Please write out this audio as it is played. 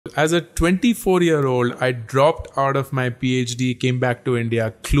As a 24-year-old, I dropped out of my PhD, came back to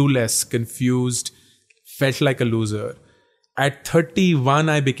India, clueless, confused, felt like a loser. At 31,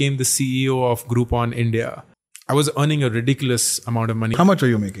 I became the CEO of Groupon India. I was earning a ridiculous amount of money. How much were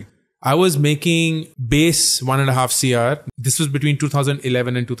you making? I was making base 1.5 CR. This was between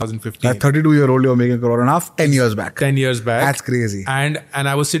 2011 and 2015. At 32-year-old, you were making 1.5 crore 10 years back. 10 years back. That's crazy. And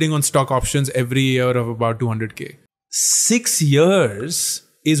I was sitting on stock options every year of about 200K. 6 years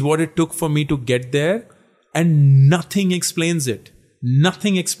is what it took for me to get there, and nothing explains it.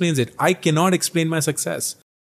 Nothing explains it. I cannot explain my success.